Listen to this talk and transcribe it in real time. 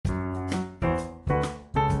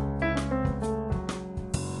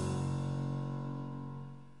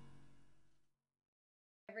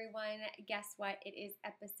everyone. Guess what? It is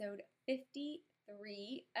episode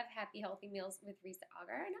 53 of Happy Healthy Meals with Risa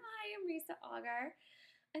Auger, and I am Risa Auger,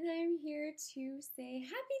 and I'm here to say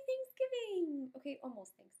Happy Thanksgiving. Okay,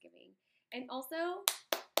 almost Thanksgiving. And also,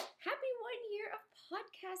 happy 1 year of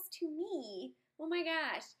podcast to me. Oh my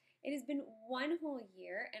gosh. It has been one whole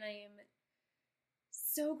year, and I am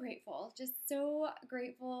so grateful, just so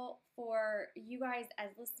grateful for you guys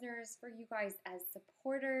as listeners, for you guys as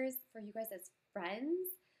supporters, for you guys as friends.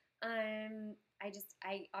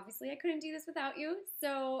 I obviously I couldn't do this without you.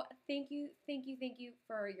 So thank you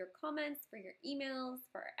for your comments, for your emails,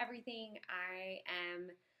 for everything. I am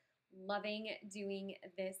loving doing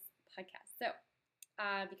this podcast. So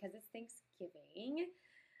because it's Thanksgiving,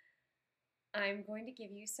 I'm going to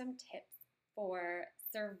give you some tips for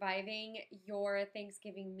surviving your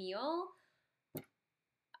Thanksgiving meal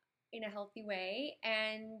in a healthy way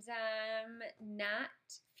and not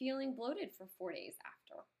feeling bloated for 4 days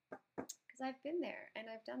after. Because I've been there and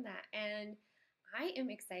I've done that. And I am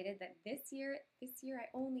excited that this year I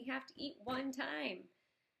only have to eat one time.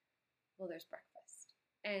 Well, there's breakfast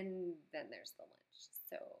and then there's the lunch.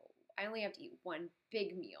 So I only have to eat one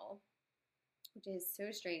big meal, which is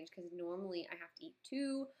so strange because normally I have to eat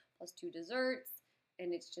 2 plus 2 desserts,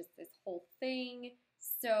 and it's just this whole thing.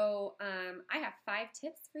 So I have 5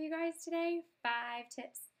 tips for you guys today. 5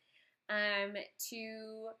 tips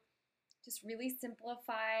to just really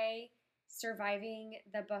simplify surviving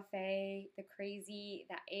the buffet, the crazy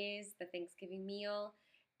that is the Thanksgiving meal.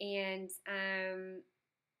 And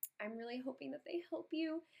I'm really hoping that they help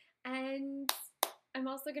you. And I'm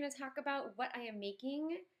also going to talk about what I am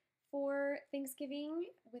making for Thanksgiving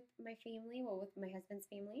with my family, well, with my husband's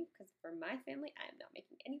family, because for my family, I am not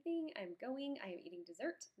making anything. I am eating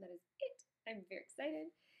dessert. That is it. I'm very excited.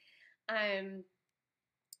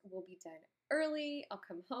 We'll be done early. I'll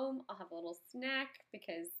come home. I'll have a little snack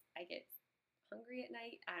because I get hungry at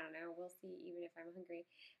night. I don't know. We'll see even if I'm hungry.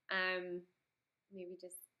 Maybe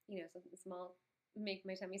just, something small, make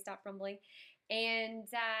my tummy stop rumbling. And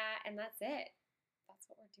that's it. That's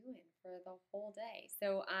what we're doing for the whole day.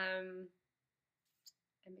 So I'm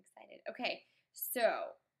excited. Okay,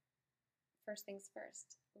 so first things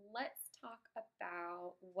first, let's talk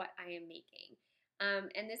about what I am making.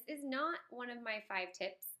 And this is not one of my 5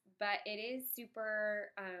 tips, but it is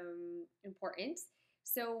super important.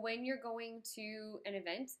 So when you're going to an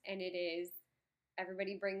event and it is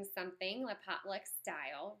everybody brings something, like potluck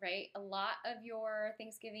style, right? A lot of your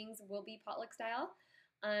Thanksgivings will be potluck style.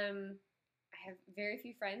 I have very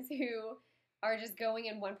few friends who are just going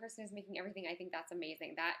and one person is making everything. I think that's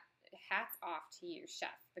amazing. That hats off to you, chef,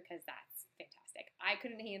 because that's fantastic. I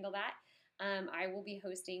couldn't handle that. I will be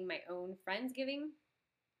hosting my own Friendsgiving,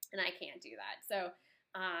 and I can't do that. So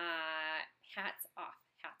hats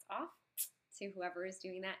off to whoever is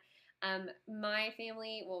doing that. My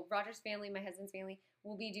family, well, Roger's family, my husband's family,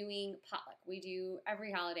 will be doing potluck. We do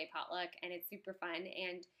every holiday potluck, and it's super fun.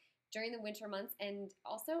 And during the winter months and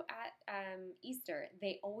also at Easter,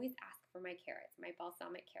 they always ask for my carrots, my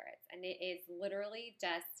balsamic carrots. And it is literally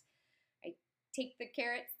just, I take the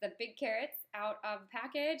carrots, the big carrots out of the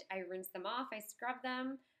package, I rinse them off, I scrub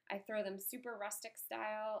them, I throw them super rustic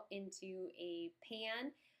style into a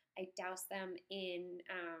pan. I douse them in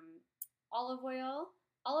olive oil,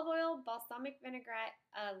 balsamic vinaigrette,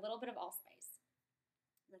 a little bit of allspice.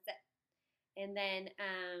 That's it. And then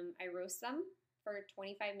I roast them for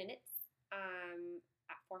 25 minutes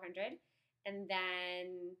at 400, and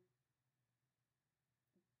then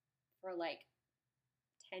for like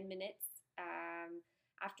 10 minutes,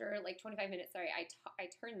 after like 25 minutes, I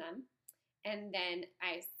turn them, and then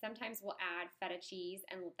I sometimes will add feta cheese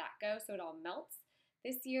and let that go so it all melts.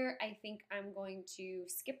 This year, I think I'm going to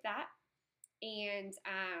skip that and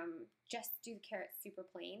just do the carrots super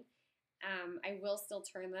plain. I will still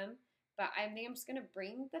turn them, but I think I'm just going to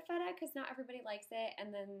bring the feta because not everybody likes it.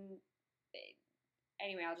 And then,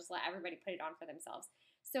 anyway, I'll just let everybody put it on for themselves.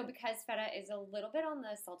 So because feta is a little bit on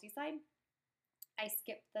the salty side, I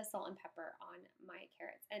skip the salt and pepper on my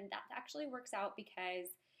carrots. And that actually works out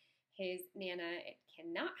because his Nana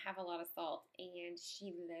cannot have a lot of salt, and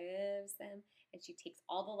she loves them. And she takes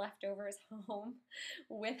all the leftovers home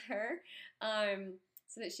with her.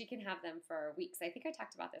 So that she can have them for weeks. I think I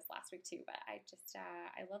talked about this last week too, but I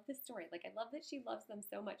love this story. Like, I love that she loves them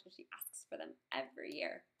so much and she asks for them every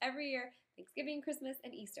year. Every year, Thanksgiving, Christmas,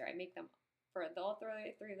 and Easter, I make them for all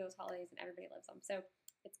 3 of those holidays, and everybody loves them. So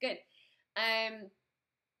it's good.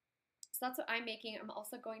 So that's what I'm making. I'm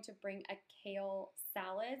also going to bring a kale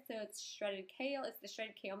salad. So it's shredded kale. It's the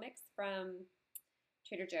shredded kale mix from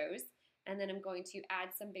Trader Joe's. And then I'm going to add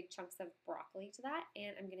some big chunks of broccoli to that,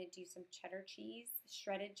 and I'm going to do some cheddar cheese,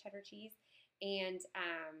 shredded cheddar cheese, and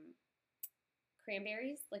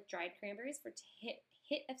cranberries, like dried cranberries for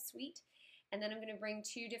hit of sweet. And then I'm going to bring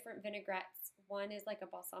 2 different vinaigrettes. One is like a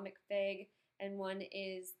balsamic fig, and one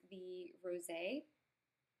is the rosé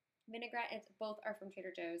vinaigrette. Both are from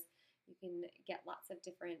Trader Joe's. You can get lots of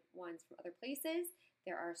different ones from other places.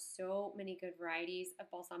 There are so many good varieties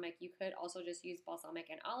of balsamic. You could also just use balsamic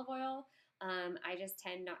and olive oil. I just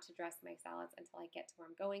tend not to dress my salads until I get to where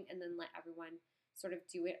I'm going, and then let everyone sort of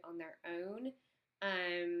do it on their own.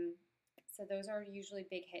 So those are usually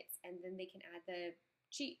big hits, and then they can add the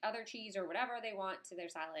other cheese or whatever they want to their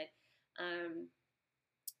salad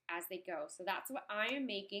as they go. So that's what I am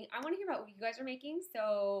making. I want to hear about what you guys are making,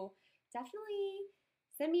 so definitely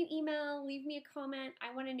send me an email, leave me a comment.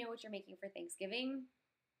 I want to know what you're making for Thanksgiving,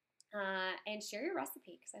 and share your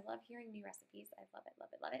recipe because I love hearing new recipes. I love it, love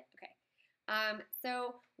it, love it. Okay.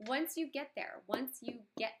 So once you get there,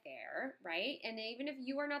 right? And even if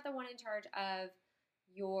you are not the one in charge of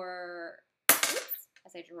your, oops,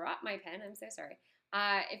 as I dropped my pen, I'm so sorry.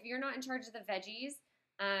 If you're not in charge of the veggies,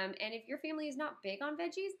 and if your family is not big on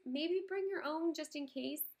veggies, maybe bring your own just in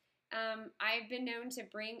case. I've been known to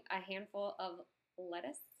bring a handful of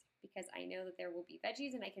lettuce because I know that there will be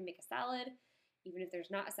veggies and I can make a salad, even if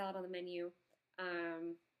there's not a salad on the menu.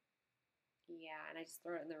 Yeah, and I just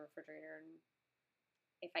throw it in the refrigerator, and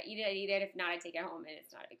if I eat it, I eat it. If not, I take it home, and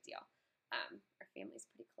it's not a big deal. Our family's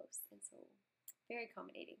pretty close, and so very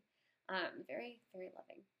accommodating, very, very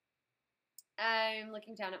loving. I'm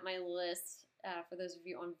looking down at my list for those of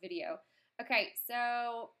you on video. Okay,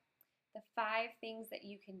 so the 5 things that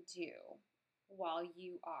you can do while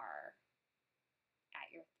you are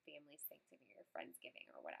at your family's Thanksgiving or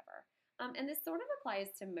Friendsgiving or whatever. And this sort of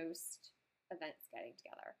applies to most events getting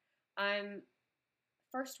together.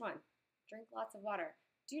 First one, drink lots of water.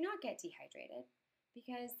 Do not get dehydrated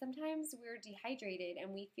because sometimes we're dehydrated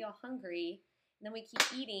and we feel hungry and then we keep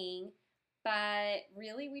eating, but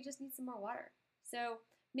really we just need some more water. So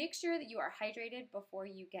make sure that you are hydrated before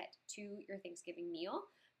you get to your Thanksgiving meal.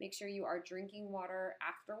 Make sure you are drinking water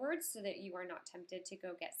afterwards so that you are not tempted to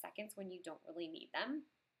go get seconds when you don't really need them.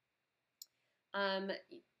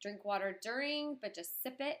 Drink water during, but just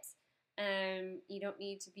sip it. You don't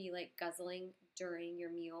need to be like guzzling during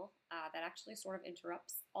your meal. That actually sort of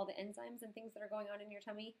interrupts all the enzymes and things that are going on in your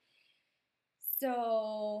tummy.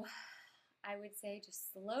 So I would say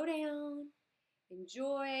just slow down,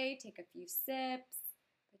 enjoy, take a few sips,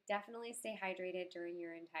 but definitely stay hydrated during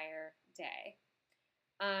your entire day.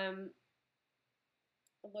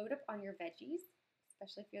 Load up on your veggies,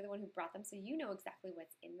 especially if you're the one who brought them, so you know exactly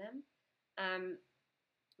what's in them.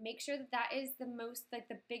 Make sure that that is the most, like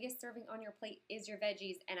the biggest serving on your plate is your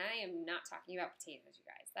veggies, and I am not talking about potatoes, you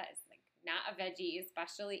guys. That is like not a veggie,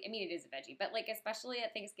 especially, I mean it is a veggie, but like especially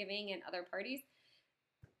at Thanksgiving and other parties,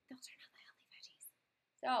 those are not the healthy veggies.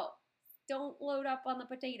 So don't load up on the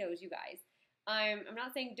potatoes, you guys. I'm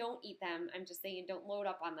not saying don't eat them. I'm just saying don't load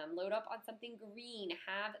up on them. Load up on something green.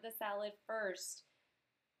 Have the salad first.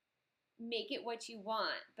 Make it what you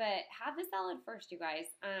want, but have the salad first, you guys.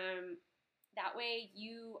 That way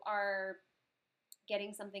you are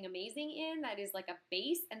getting something amazing in that is like a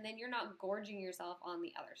base, and then you're not gorging yourself on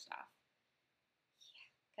the other stuff.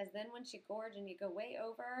 Yeah, because then once you gorge and you go way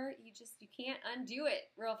over, you can't undo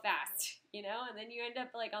it real fast, you know? And then you end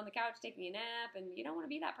up like on the couch taking a nap, and you don't want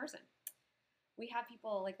to be that person. We have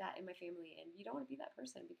people like that in my family, and you don't want to be that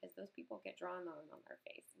person because those people get drawn on their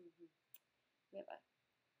face. We have a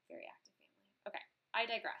very active family. Okay, I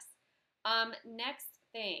digress. Next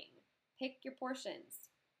thing. Pick your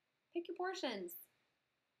portions. Pick your portions.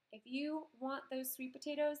 If you want those sweet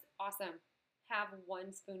potatoes, awesome. Have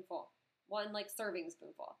 1 spoonful. 1 like serving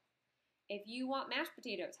spoonful. If you want mashed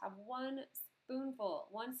potatoes, have 1 spoonful.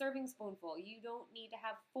 1 serving spoonful. You don't need to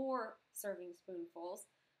have 4 serving spoonfuls.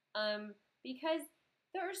 Because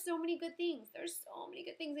there are so many good things. There's so many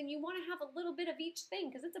good things, and you want to have a little bit of each thing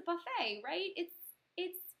because it's a buffet, right?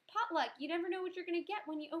 It's potluck. You never know what you're gonna get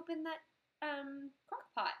when you open that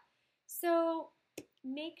crock pot. So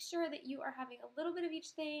make sure that you are having a little bit of each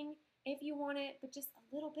thing if you want it, but just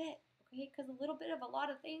a little bit, okay? Because a little bit of a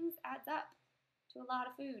lot of things adds up to a lot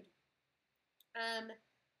of food.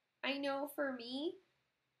 I know for me,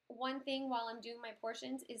 one thing while I'm doing my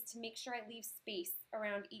portions is to make sure I leave space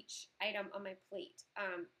around each item on my plate.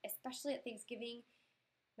 Especially at Thanksgiving,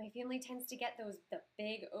 my family tends to get the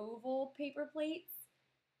big oval paper plates.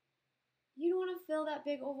 You don't want to fill that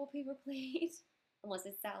big oval paper plate, unless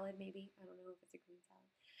it's salad maybe. I don't know if it's a green salad.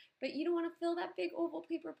 But you don't want to fill that big oval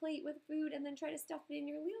paper plate with food and then try to stuff it in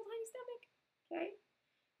your little tiny stomach, okay?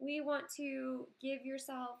 We want to give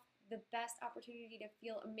yourself the best opportunity to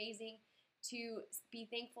feel amazing, to be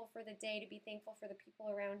thankful for the day, to be thankful for the people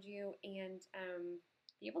around you, and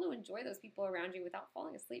be able to enjoy those people around you without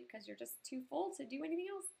falling asleep because you're just too full to do anything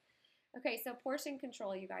else. Okay, so portion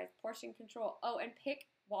control, you guys, portion control. Oh, and pick,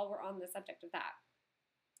 while we're on the subject of that,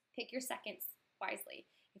 pick your seconds wisely.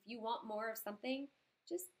 If you want more of something,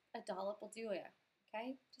 just a dollop will do it,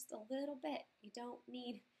 okay? Just a little bit. You don't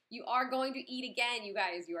need, you are going to eat again, you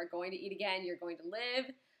guys. You are going to eat again. You're going to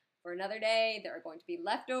live for another day. There are going to be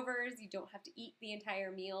leftovers. You don't have to eat the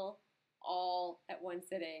entire meal all at one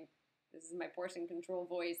sitting. This is my portion control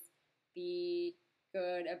voice. Be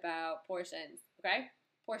good about portions, okay?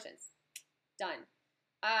 Portions. Done.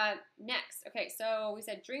 Next, okay, so we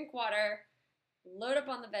said drink water, load up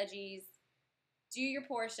on the veggies, do your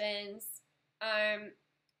portions,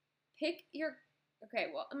 pick your, okay,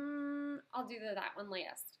 well, I'll do that one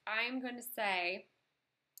last. I'm going to say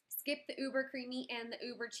skip the uber creamy and the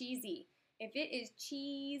uber cheesy. If it is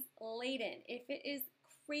cheese laden, if it is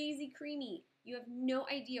crazy creamy, you have no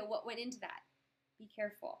idea what went into that. Be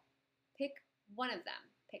careful. Pick one of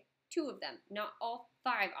them. Pick 2 of them, not all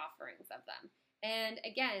 5 offerings of them. And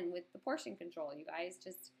again, with the portion control, you guys,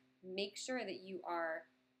 just make sure that you are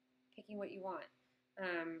picking what you want.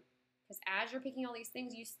 Because as you're picking all these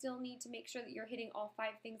things, you still need to make sure that you're hitting all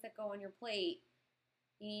 5 things that go on your plate.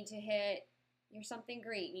 You need to hit your something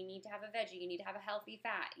green. You need to have a veggie. You need to have a healthy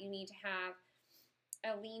fat. You need to have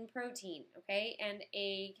a lean protein, okay, and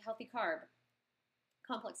a healthy carb,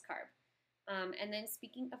 complex carb. And then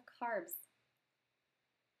speaking of carbs,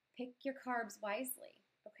 pick your carbs wisely,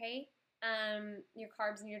 okay? Your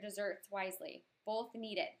carbs and your desserts wisely. Both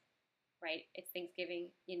needed, right? It's Thanksgiving.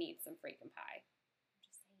 You need some freaking pie. I'm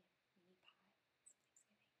just saying, you need pie. It's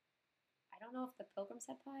Thanksgiving. I don't know if the Pilgrims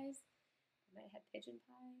had pies. They might have had pigeon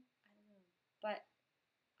pie. I don't know. But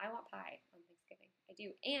I want pie on Thanksgiving. I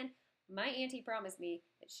do. And my auntie promised me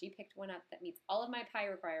that she picked one up that meets all of my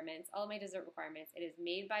pie requirements, all of my dessert requirements. It is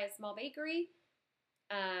made by a small bakery,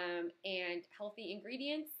 and healthy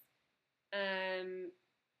ingredients. And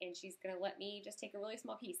she's gonna let me just take a really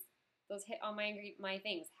small piece. Those hit all my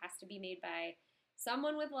things. Has to be made by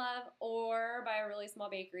someone with love or by a really small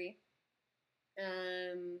bakery.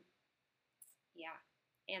 Yeah.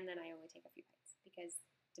 And then I only take a few bites because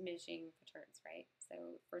diminishing returns, right?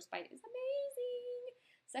 So first bite is amazing.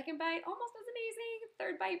 Second bite, almost as amazing.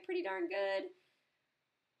 Third bite, pretty darn good.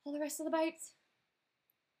 All the rest of the bites,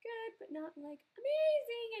 good, but not like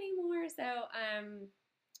amazing anymore. So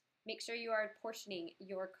make sure you are portioning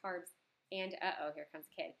your carbs and, uh-oh, here comes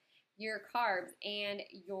a kid. Your carbs and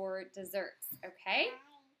your desserts, okay?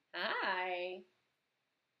 Hi.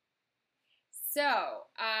 So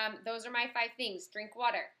those are my 5 things. Drink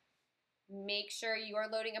water. Make sure you are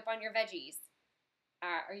loading up on your veggies.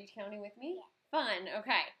 Are you counting with me? Yeah. Fun.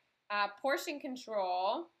 Okay. Portion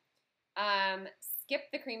control. Skip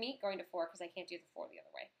the creamy, going to 4 because I can't do the 4 the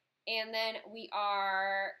other way. And then we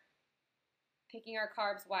are picking our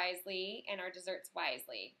carbs wisely and our desserts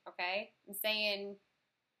wisely. Okay? I'm saying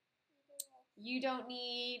you don't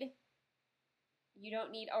need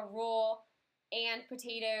a roll and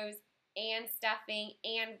potatoes and stuffing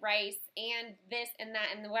and rice and this and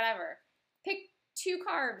that and whatever. Pick 2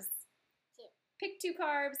 carbs. Pick 2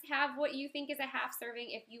 carbs. Have what you think is a half serving.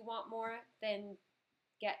 If you want more, then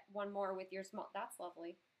get one more with your small. That's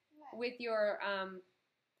lovely. Right. With your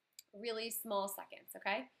really small seconds.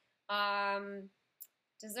 Okay.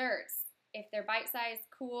 Desserts. If they're bite-sized,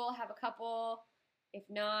 cool. Have a couple. If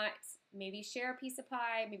not, maybe share a piece of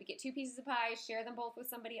pie. Maybe get 2 pieces of pie. Share them both with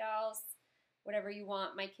somebody else. Whatever you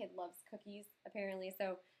want. My kid loves cookies, apparently.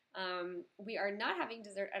 So we are not having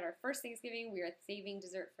dessert at our first Thanksgiving. We are saving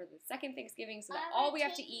dessert for the second Thanksgiving, so that all we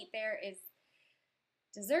have to eat there is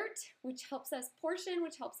dessert, which helps us portion,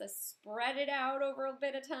 which helps us spread it out over a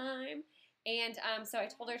bit of time. And so I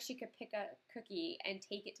told her she could pick a cookie and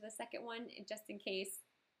take it to the second one, just in case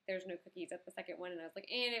there's no cookies at the second one. And I was like,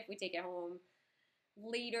 and if we take it home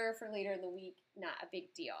later for later in the week, not a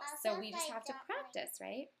big deal. So we just have to practice,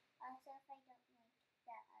 right? Also, if I don't like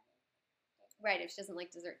that other dessert. Right, if she doesn't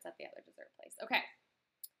like desserts at the other dessert place. Okay,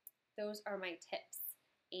 those are my tips,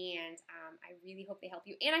 and I really hope they help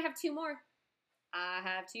you. And I have 2 more.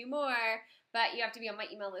 But you have to be on my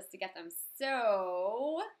email list to get them.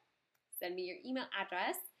 So send me your email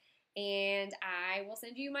address, and I will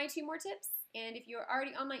send you my 2 more tips. And if you're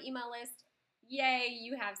already on my email list, yay,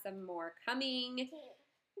 you have some more coming.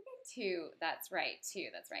 2. That's right.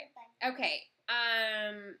 2. That's right. Okay.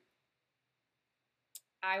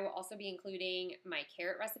 I will also be including my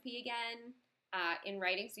carrot recipe again in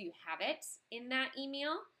writing, so you have it in that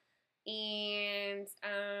email. And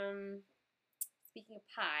speaking of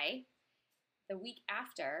pie, the week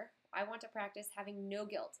after, I want to practice having no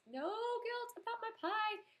guilt about my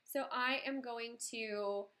pie. So I am going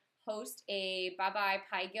to host a Bye-Bye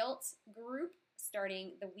Pie Guilt group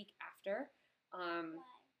starting the week after.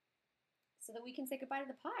 So that we can say goodbye to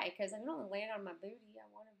the pie, because I don't want to land on my booty. I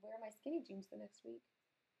want to wear my skinny jeans the next week.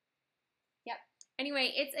 Yep.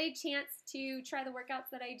 Anyway, it's a chance to try the workouts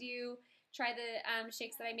that I do, try the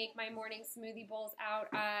shakes that I make my morning smoothie bowls out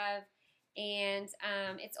of, and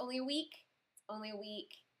it's only a week.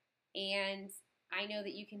 And I know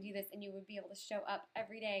that you can do this, and you would be able to show up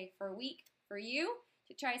every day for a week for you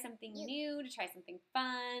to try something new, to try something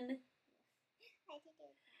fun.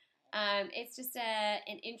 It's just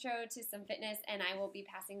an intro to some fitness, and I will be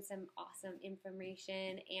passing some awesome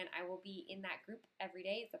information, and I will be in that group every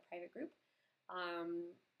day. It's a private group.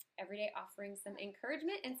 Every day offering some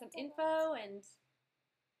encouragement and some info, and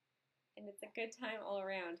it's a good time all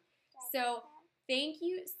around. So thank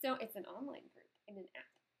you. So it's an online group and an app.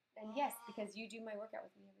 And yes, because you do my workout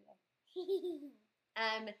with me every day.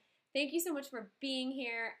 Thank you so much for being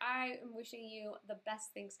here. I am wishing you the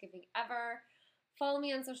best Thanksgiving ever. Follow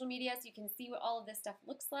me on social media so you can see what all of this stuff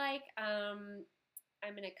looks like. I'm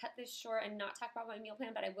going to cut this short and not talk about my meal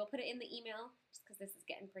plan, but I will put it in the email just because this is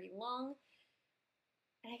getting pretty long.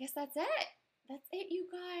 And I guess that's it. That's it, you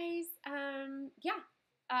guys.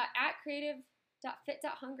 At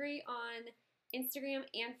creative.fit.hungry on Instagram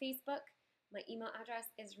and Facebook. My email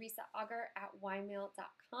address is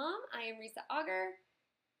risaauger@ymail.com. I am Risa Auger.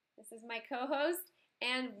 This is my co-host,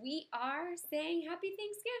 and we are saying Happy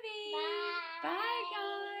Thanksgiving. Bye. Bye,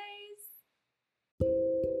 guys.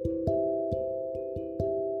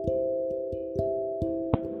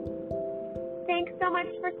 Thanks so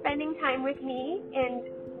much for spending time with me and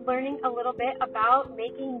learning a little bit about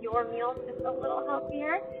making your meals just a little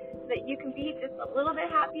healthier so that you can be just a little bit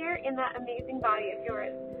happier in that amazing body of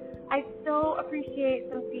yours. I so appreciate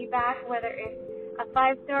some feedback, whether it's a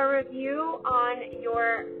 5-star review on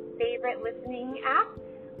your favorite listening app,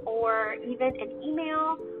 or even an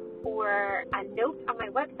email, or a note on my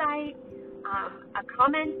website, a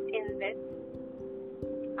comment in this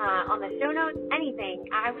on the show notes, anything.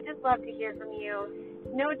 I would just love to hear from you,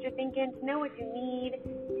 to know what you're thinking, to know what you need,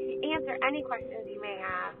 to answer any questions you may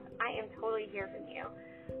have. I am totally here from you.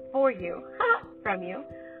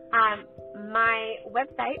 My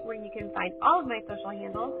website, where you can find all of my social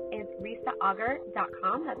handles, is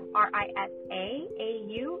risaauger.com. That's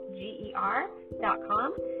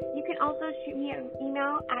RISAAUGER.com. You can also shoot me an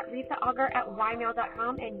email at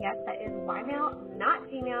risaauger@ymail.com. And yes, that is ymail, not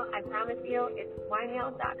Gmail. I promise you, it's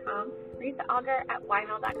ymail.com.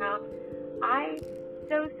 risaauger@ymail.com. I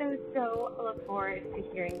so look forward to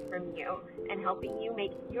hearing from you and helping you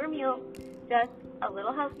make your meals just a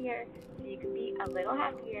little healthier so you can be a little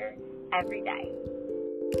happier every day.